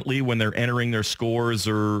differently when they're entering their scores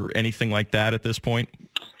or anything like that at this point?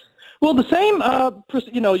 Well, the same,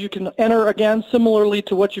 you can enter again similarly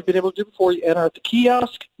to what you've been able to do before. You enter at the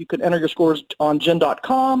kiosk. You can enter your scores on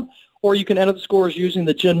GHIN.com, or you can enter the scores using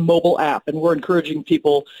the GHIN mobile app, and we're encouraging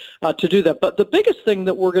people to do that. But the biggest thing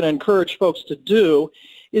that we're going to encourage folks to do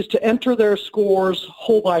is to enter their scores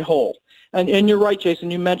hole by hole. And you're right, Jason,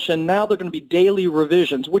 you mentioned now they're going to be daily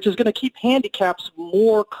revisions, which is going to keep handicaps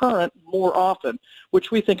more current more often,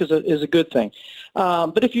 which we think is a good thing.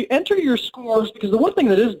 But if you enter your scores, because the one thing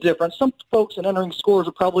that is different, some folks in entering scores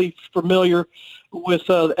are probably familiar with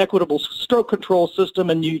the equitable stroke control system,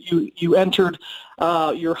 and you entered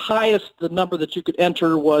your highest, the number that you could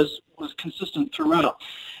enter was consistent throughout.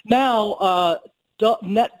 Now,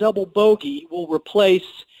 net double bogey will replace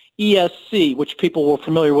ESC, which people were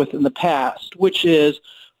familiar with in the past, which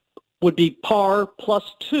would be par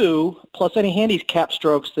 +2 plus any handicap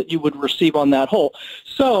strokes that you would receive on that hole.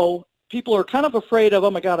 So people are kind of afraid of,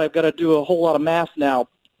 oh my God, I've got to do a whole lot of math now.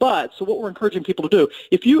 But so what we're encouraging people to do,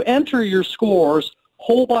 if you enter your scores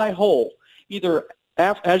hole by hole, either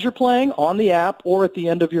as you're playing on the app or at the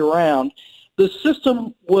end of your round, the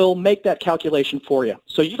system will make that calculation for you.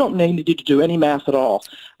 So you don't need to do any math at all,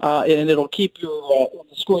 and it'll keep your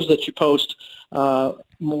the scores that you post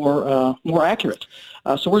more accurate.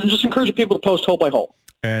 So we're just encouraging people to post hole by hole.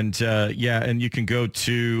 And and you can go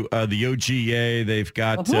to the OGA. They've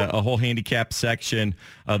got a whole handicap section.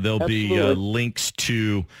 There'll be links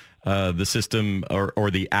to the system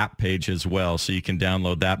or the app page as well, so you can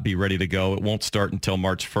download that, be ready to go. It won't start until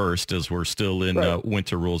March 1st, as we're still in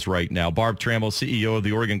winter rules right now. Barb Trammell, CEO of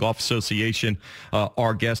the Oregon Golf Association,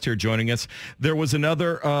 our guest here joining us. There was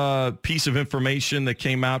another piece of information that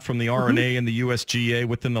came out from the R&A and the USGA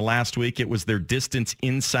within the last week. It was their Distance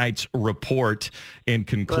Insights report and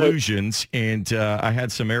conclusions, and I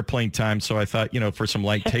had some airplane time, so I thought, for some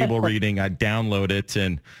light table reading, I'd download it,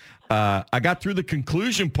 and I got through the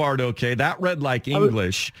conclusion part okay. That read like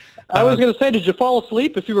English. I was going to say, did you fall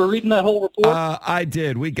asleep if you were reading that whole report? I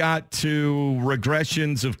did. We got to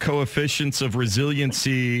regressions of coefficients of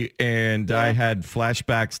resiliency, and I had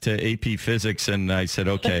flashbacks to AP Physics, and I said,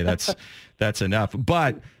 okay, that's enough.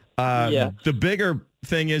 But the bigger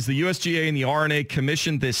thing is the USGA and the R&A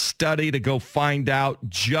commissioned this study to go find out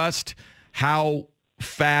just how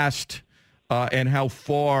fast and how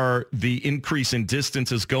far the increase in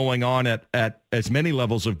distance is going on at as many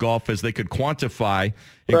levels of golf as they could quantify,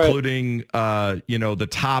 including, the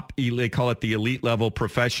top, they call it the elite level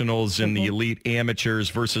professionals and the elite amateurs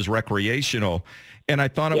versus recreational. And I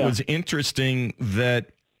thought it was interesting that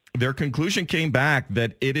their conclusion came back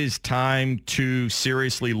that it is time to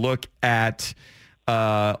seriously look at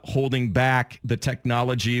holding back the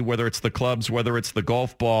technology, whether it's the clubs, whether it's the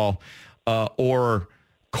golf ball, or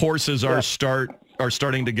courses are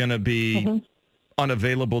starting to going to be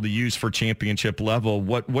unavailable to use for championship level.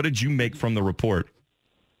 What did you make from the report?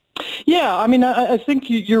 Yeah, I mean, I think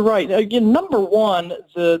you're right. Again, number one,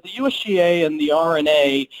 the USGA and the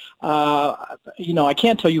R&A, I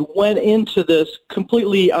can't tell you, went into this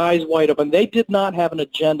completely eyes wide open. They did not have an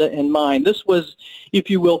agenda in mind. This was, if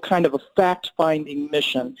you will, kind of a fact-finding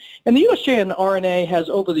mission. And the USGA and R&A has,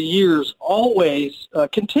 over the years, always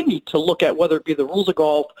continued to look at whether it be the rules of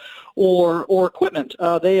golf or equipment.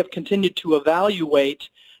 They have continued to evaluate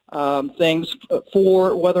things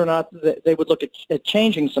for whether or not they would look at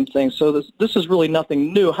changing some things. So this is really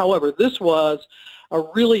nothing new. However, this was a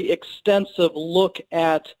really extensive look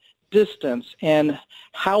at distance and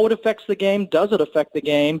how it affects the game. Does it affect the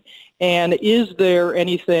game? And is there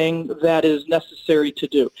anything that is necessary to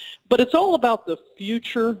do? But it's all about the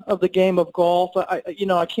future of the game of golf.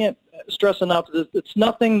 I can't stress enough that it's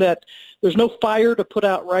nothing that there's no fire to put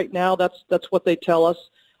out right now. That's what they tell us.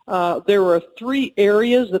 There were 3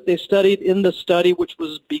 areas that they studied in the study, which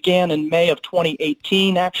began in May of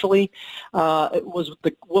 2018, actually. It was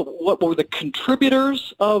what were the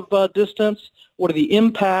contributors of distance, what are the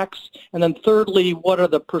impacts, and then thirdly, what are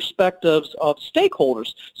the perspectives of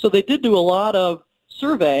stakeholders. So they did do a lot of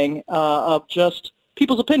surveying of just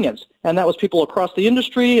people's opinions, and that was people across the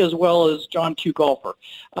industry as well as John Q. Golfer.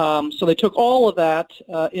 So they took all of that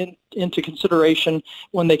into consideration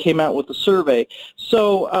when they came out with the survey.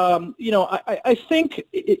 So, I think,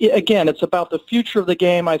 again, it's about the future of the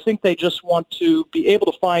game. I think they just want to be able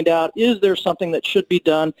to find out, is there something that should be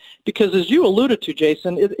done? Because as you alluded to,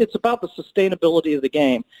 Jason, it's about the sustainability of the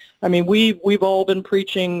game. I mean, we've all been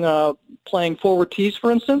preaching playing forward tees,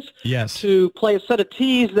 for instance, yes, to play a set of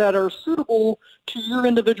tees that are suitable to your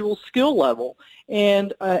individual skill level.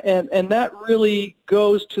 And that really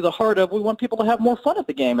goes to the heart of, we want people to have more fun at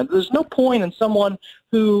the game. And there's no point in someone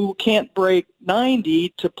who can't break 90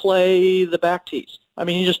 to play the back tees. I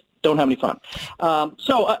mean, you just don't have any fun.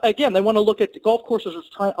 So again, they want to look at the golf courses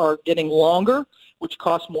are getting longer, which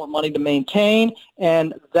costs more money to maintain,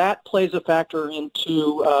 and that plays a factor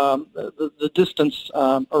into the distance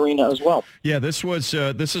arena as well. Yeah, this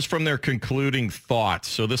is from their concluding thoughts.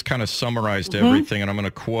 So this kind of summarized everything, and I'm going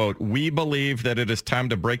to quote: "We believe that it is time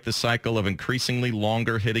to break the cycle of increasingly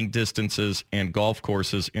longer hitting distances and golf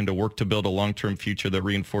courses and to work to build a long-term future that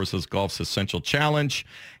reinforces golf's essential challenge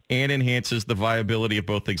and enhances the viability of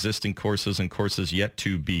both existing courses and courses yet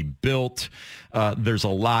to be built." There's a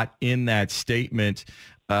lot in that statement.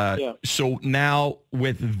 So now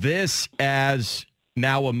with this as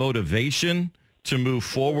now a motivation to move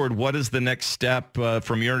forward, what is the next step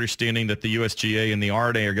from your understanding that the USGA and the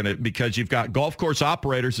R&A are going to, because you've got golf course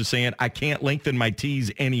operators who are saying, I can't lengthen my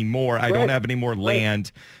tees anymore. I don't have any more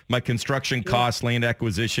land. My construction costs, land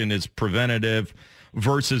acquisition is preventative,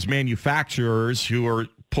 versus manufacturers who are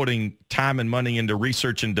putting time and money into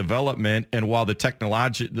research and development. And while the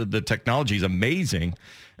technology is amazing,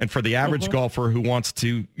 and for the average golfer who wants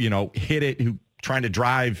to, hit it, who trying to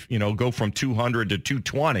drive, go from 200 to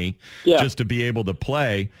 220 just to be able to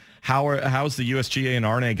play, how's the USGA and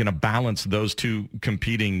R&A going to balance those two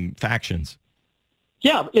competing factions?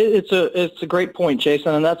 Yeah, it's a great point,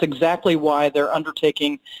 Jason, and that's exactly why they're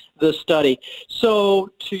undertaking this study. So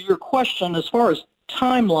to your question, as far as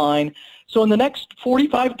timeline, so in the next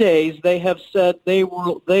 45 days, they have said they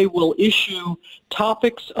will issue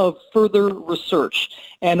topics of further research,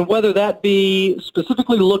 and whether that be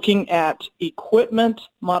specifically looking at equipment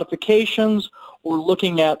modifications or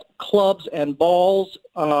looking at clubs and balls,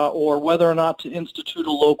 or whether or not to institute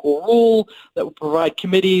a local rule that will provide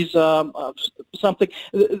committees something,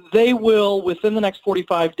 they will, within the next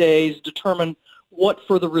 45 days, determine what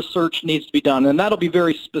further research needs to be done, and that'll be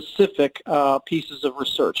very specific pieces of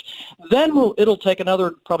research. Then it'll take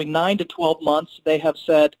another probably 9 to 12 months, they have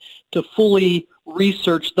said, to fully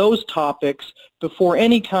research those topics before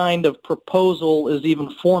any kind of proposal is even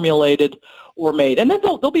formulated or made. And then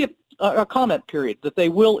there'll be a comment period that they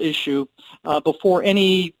will issue before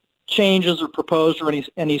any changes are proposed or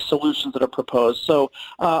any solutions that are proposed. So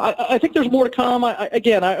I think there's more to come.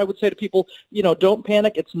 I would say to people, don't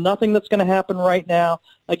panic. It's nothing that's going to happen right now.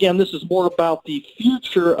 Again, this is more about the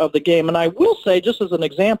future of the game. And I will say, just as an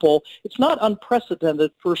example, it's not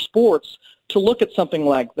unprecedented for sports to look at something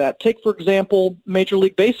like that. Take, for example, Major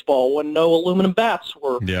League Baseball, when no aluminum bats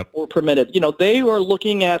were permitted. They are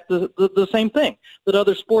looking at the same thing that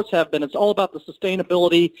other sports have been. It's all about the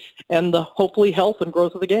sustainability and the hopefully health and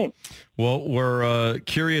growth of the game. Well, we're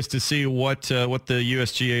curious to see what the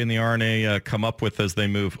USGA and the R&A come up with as they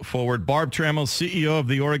move forward. Barb Trammell, CEO of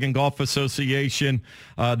the Oregon Golf Association.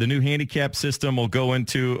 The new handicap system will go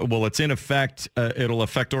into, it's in effect. It'll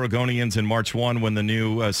affect Oregonians in March 1 when the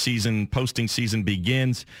new posting season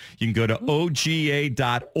begins. You can go to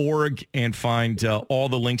oga.org and find all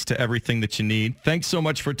the links to everything that you need. Thanks so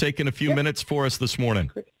much for taking a few minutes for us this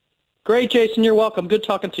morning. Great, Jason. You're welcome. Good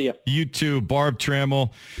talking to you. You too. Barb Trammell,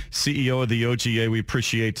 CEO of the OGA. We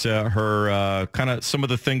appreciate her kind of some of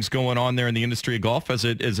the things going on there in the industry of golf as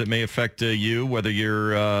it may affect you, whether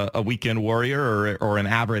you're a weekend warrior or an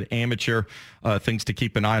avid amateur, things to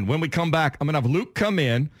keep an eye on. When we come back, I'm going to have Luke come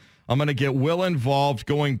in. I'm going to get Will involved,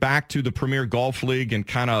 going back to the Premier Golf League and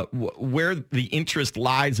kind of where the interest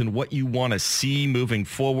lies and what you want to see moving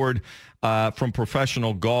forward from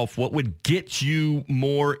professional golf. What would get you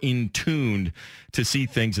more in tune to see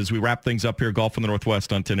things as we wrap things up here, Golf in the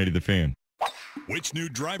Northwest on 1080 The Fan. Which new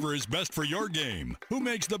driver is best for your game? Who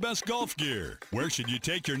makes the best golf gear? Where should you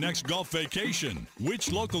take your next golf vacation? Which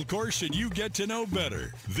local course should you get to know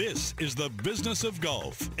better? This is the business of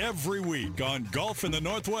golf every week on Golf in the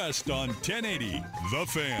Northwest on 1080 The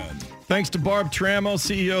Fan. Thanks to Barb Trammell,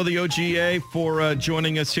 CEO of the OGA, for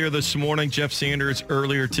joining us here this morning. Jeff Sanders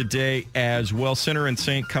earlier today as well. Center and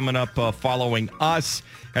Saint coming up following us.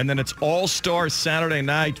 And then it's All-Star Saturday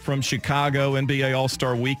night from Chicago, NBA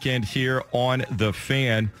All-Star Weekend here on The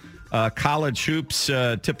Fan. College hoops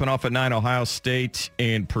tipping off at 9, Ohio State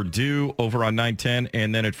and Purdue over on 9:10.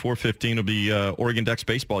 And then at 4:15 will be Oregon Ducks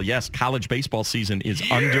baseball. Yes, college baseball season is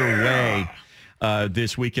underway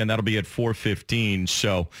this weekend. That'll be at 4:15.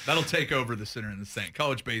 So that'll take over the center and the Saint.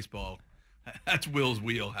 College baseball, that's Will's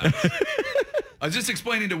wheelhouse. I was just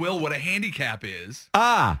explaining to Will what a handicap is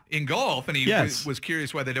in golf, and he was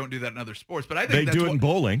curious why they don't do that in other sports. But I think they do it in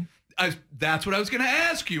bowling. That's what I was going to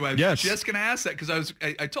ask you. I was just going to ask that because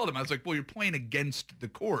I told him, I was like, well, you're playing against the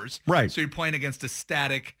course. Right. So you're playing against a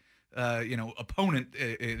static, opponent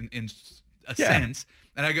in a sense.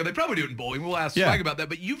 And I go, they probably do it in bowling. We'll ask Swag about that.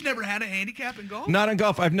 But you've never had a handicap in golf? Not in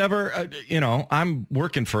golf. I've never, I'm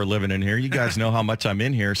working for a living in here. You guys know how much I'm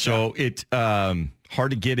in here. So it's hard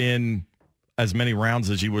to get in as many rounds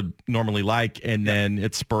as you would normally like. And then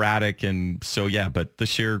it's sporadic. And so, but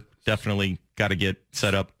this year definitely got to get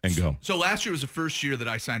set up and go. So last year was the first year that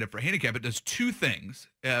I signed up for a handicap. It does two things.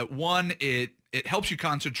 One, it helps you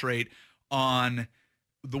concentrate on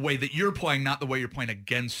the way that you're playing, not the way you're playing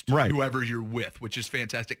against whoever you're with, which is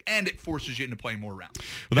fantastic. And it forces you into playing more rounds.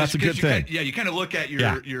 Well, that's a good thing. You kind of look at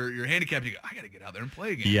your handicap and you go, I got to get out there and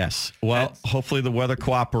play again. Yes. Well, hopefully the weather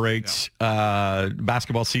cooperates.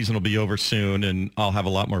 Basketball season will be over soon, and I'll have a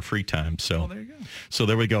lot more free time. So, there you go. So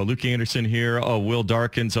there we go. Luke Anderson here. Oh, Will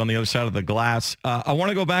Darkins on the other side of the glass. I want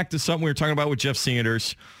to go back to something we were talking about with Jeff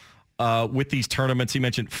Sanders with these tournaments. He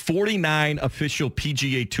mentioned 49 official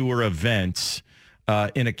PGA Tour events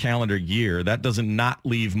in a calendar year. That does not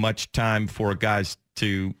leave much time for guys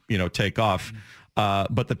to, take off.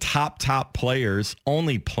 But the top players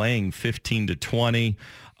only playing 15 to 20.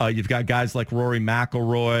 You've got guys like Rory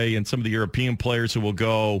McIlroy and some of the European players who will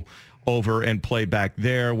go over and play back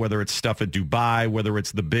there, whether it's stuff at Dubai, whether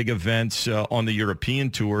it's the big events on the European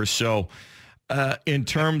tour. So in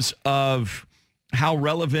terms of how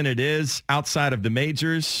relevant it is outside of the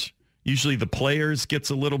majors, usually the players gets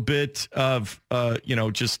a little bit of,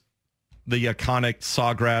 just the iconic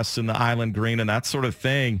Sawgrass and the Island Green and that sort of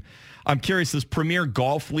thing. I'm curious, this Premier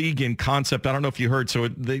Golf League in concept, I don't know if you heard, so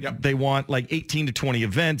they want like 18 to 20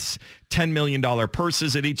 events, $10 million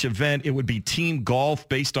purses at each event. It would be team golf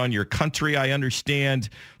based on your country, I understand.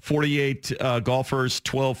 48 golfers,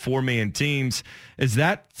 12 four-man teams. Is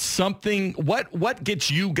that something, what gets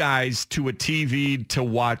you guys to a TV to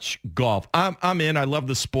watch golf? I'm in. I love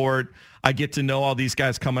the sport. I get to know all these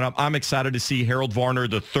guys coming up. I'm excited to see Harold Varner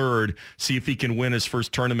III, see if he can win his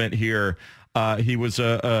first tournament here. He was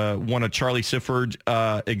won a Charlie Sifford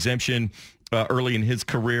exemption early in his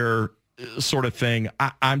career, sort of thing.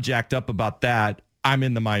 I'm jacked up about that. I'm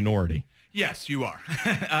in the minority. Yes, you are.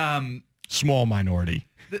 Small minority.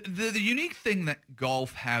 The unique thing that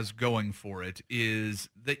golf has going for it is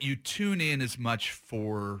that you tune in as much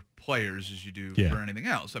for players as you do for anything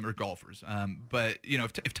else, or golfers. But,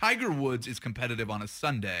 if Tiger Woods is competitive on a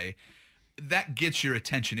Sunday, that gets your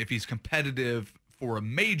attention. If he's competitive for a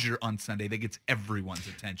major on Sunday, that gets everyone's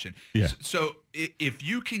attention. Yeah. So if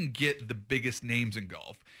you can get the biggest names in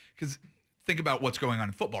golf, because think about what's going on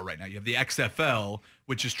in football right now. You have the XFL,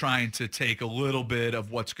 which is trying to take a little bit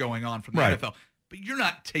of what's going on from the NFL. But you're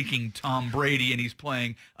not taking Tom Brady and he's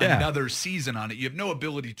playing another season on it. You have no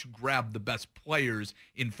ability to grab the best players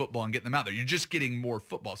in football and get them out there. You're just getting more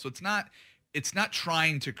football. So it's not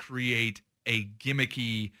trying to create a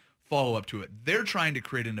gimmicky follow-up to it. They're trying to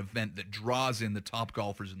create an event that draws in the top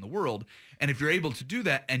golfers in the world. And if you're able to do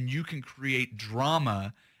that and you can create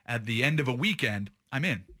drama at the end of a weekend, I'm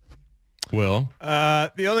in. Will?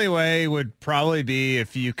 The only way would probably be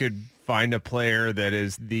if you could find a player that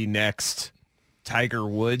is the next Tiger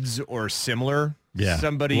Woods or similar. Yeah.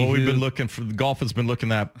 Somebody we've been looking for, golf has been looking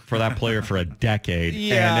for that player for a decade.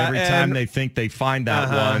 And every time they think they find that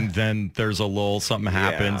one, then there's a lull, something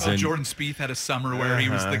happens. And Jordan Spieth had a summer where he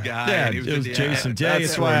was the guy. Yeah, and he was it was Jason Day.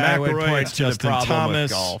 That's why I would point to Justin the problem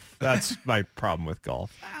Thomas. with golf. That's my problem with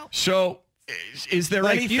golf. So is there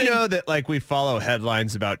anything? That we follow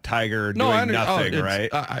headlines about Tiger doing nothing,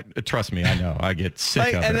 right? Trust me, I know. I get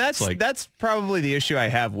sick of it. And that's probably the issue I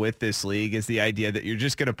have with this league is the idea that you're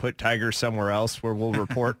just going to put Tiger somewhere else where we'll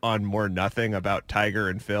report on more nothing about Tiger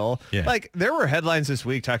and Phil. Yeah. Like there were headlines this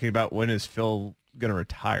week talking about when is Phil going to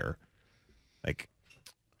retire. Like,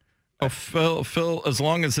 Phil, as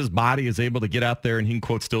long as his body is able to get out there and he can,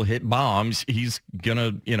 quote, still hit bombs, he's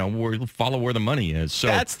going to, follow where the money is. So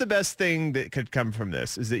that's the best thing that could come from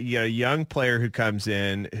this is that you got a young player who comes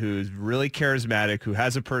in, who's really charismatic, who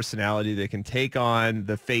has a personality that can take on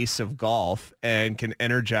the face of golf and can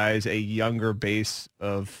energize a younger base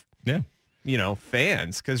of,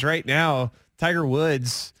 fans. Because right now, Tiger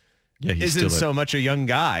Woods isn't so much a young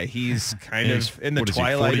guy. He's kind of in the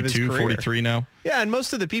twilight of his career. 43 now? Yeah, and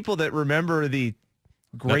most of the people that remember the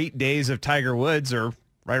great days of Tiger Woods are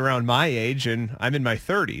right around my age, and I'm in my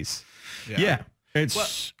 30s. Yeah.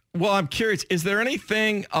 Well, I'm curious, is there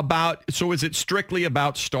anything is it strictly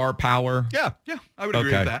about star power? Yeah, I would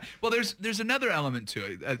agree with that. Well, there's another element to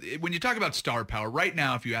it. When you talk about star power, right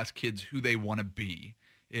now, if you ask kids who they want to be,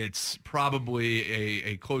 it's probably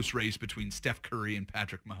a close race between Steph Curry and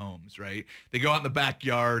Patrick Mahomes, right? They go out in the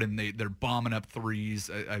backyard and they're bombing up threes.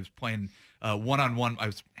 I was playing one-on-one. I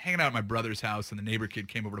was hanging out at my brother's house, and the neighbor kid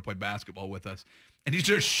came over to play basketball with us. And he's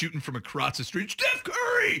just shooting from across the street. Steph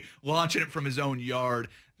Curry! Launching it from his own yard.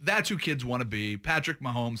 That's who kids want to be. Patrick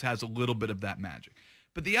Mahomes has a little bit of that magic.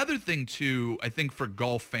 But the other thing, too, I think for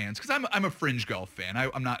golf fans, because I'm a fringe golf fan.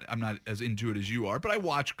 I'm not as into it as you are, but I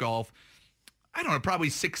watch golf. I don't know, probably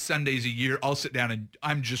 6 Sundays a year, I'll sit down and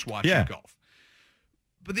I'm just watching golf.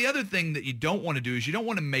 But the other thing that you don't want to do is you don't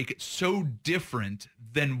want to make it so different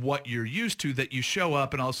than what you're used to that you show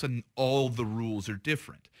up and all of a sudden all the rules are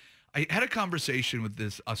different. I had a conversation with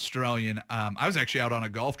this Australian. I was actually out on a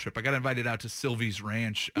golf trip. I got invited out to Sylvie's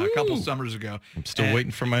Ranch a couple summers ago. I'm still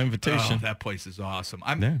waiting for my invitation. Oh, that place is awesome.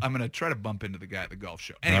 I'm going to try to bump into the guy at the golf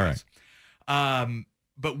show. Anyways, all right.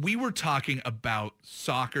 But we were talking about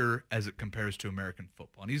soccer as it compares to American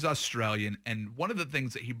football. And he's Australian. And one of the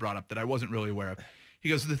things that he brought up that I wasn't really aware of, he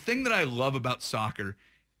goes, the thing that I love about soccer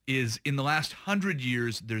is in the last 100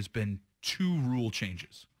 years, there's been 2 rule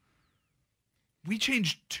changes. We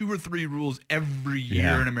change 2 or 3 rules every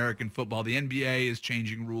year in American football. The NBA is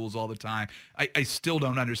changing rules all the time. I still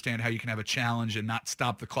don't understand how you can have a challenge and not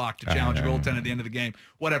stop the clock to challenge a goaltender at the end of the game.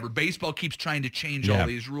 Whatever. Baseball keeps trying to change all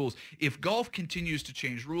these rules. If golf continues to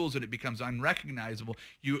change rules and it becomes unrecognizable,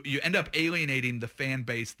 you end up alienating the fan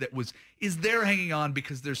base that is there hanging on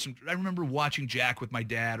because there's some. I remember watching Jack with my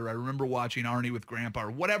dad, or I remember watching Arnie with Grandpa,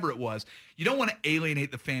 or whatever it was. You don't want to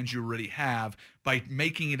alienate the fans you already have by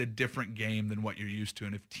making it a different game than what you're used to.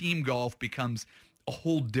 And if team golf becomes a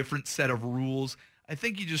whole different set of rules, I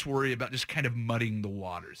think you just worry about just kind of muddying the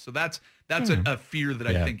waters. So that's a fear that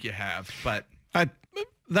I think you have. But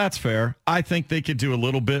that's fair. I think they could do a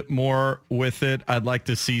little bit more with it. I'd like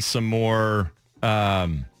to see some more,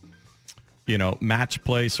 match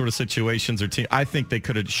play sort of situations or team. I think they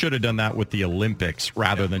should have done that with the Olympics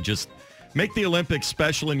rather than just make the Olympics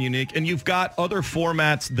special and unique. And you've got other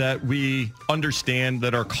formats that we understand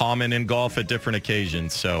that are common in golf at different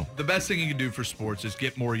occasions. So the best thing you can do for sports is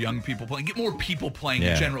get more young people playing, get more people playing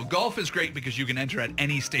in general. Golf is great because you can enter at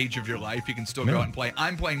any stage of your life. You can still go out and play.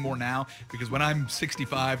 I'm playing more now because when I'm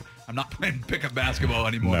 65, I'm not playing pickup basketball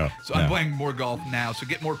anymore. I'm playing more golf now. So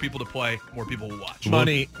get more people to play, more people will watch.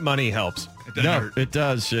 Money helps. It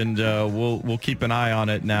does, and we'll keep an eye on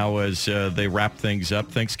it now as they wrap things up.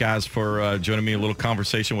 Thanks, guys, for joining me. A little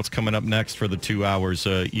conversation. What's coming up next for the 2 hours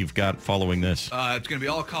you've got following this? It's going to be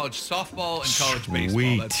all college softball and college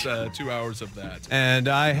baseball. That's 2 hours of that. And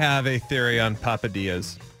I have a theory on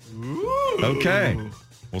Papadias. Ooh. Okay.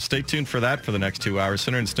 Well, stay tuned for that for the next 2 hours.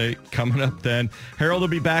 Center and State coming up then. Harold will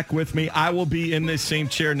be back with me. I will be in this same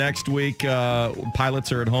chair next week.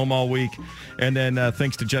 Pilots are at home all week. And then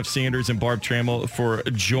thanks to Jeff Sanders and Barb Trammell for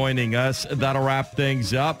joining us. That'll wrap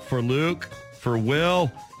things up for Luke, for Will.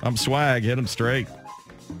 I'm Swag. Hit him straight.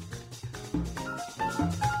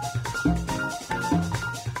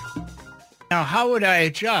 Now, how would I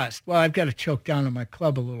adjust? Well, I've got to choke down on my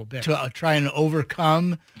club a little bit to try and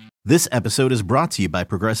overcome. This episode is brought to you by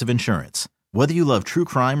Progressive Insurance. Whether you love true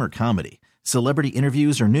crime or comedy, celebrity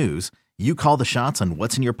interviews or news, you call the shots on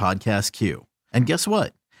what's in your podcast queue. And guess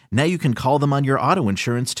what? Now you can call them on your auto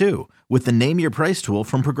insurance too with the Name Your Price tool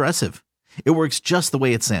from Progressive. It works just the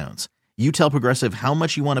way it sounds. You tell Progressive how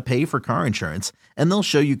much you want to pay for car insurance, and they'll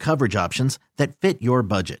show you coverage options that fit your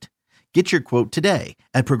budget. Get your quote today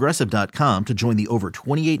at Progressive.com to join the over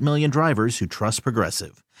 28 million drivers who trust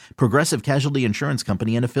Progressive. Progressive Casualty Insurance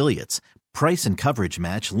Company and Affiliates. Price and coverage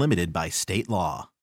match limited by state law.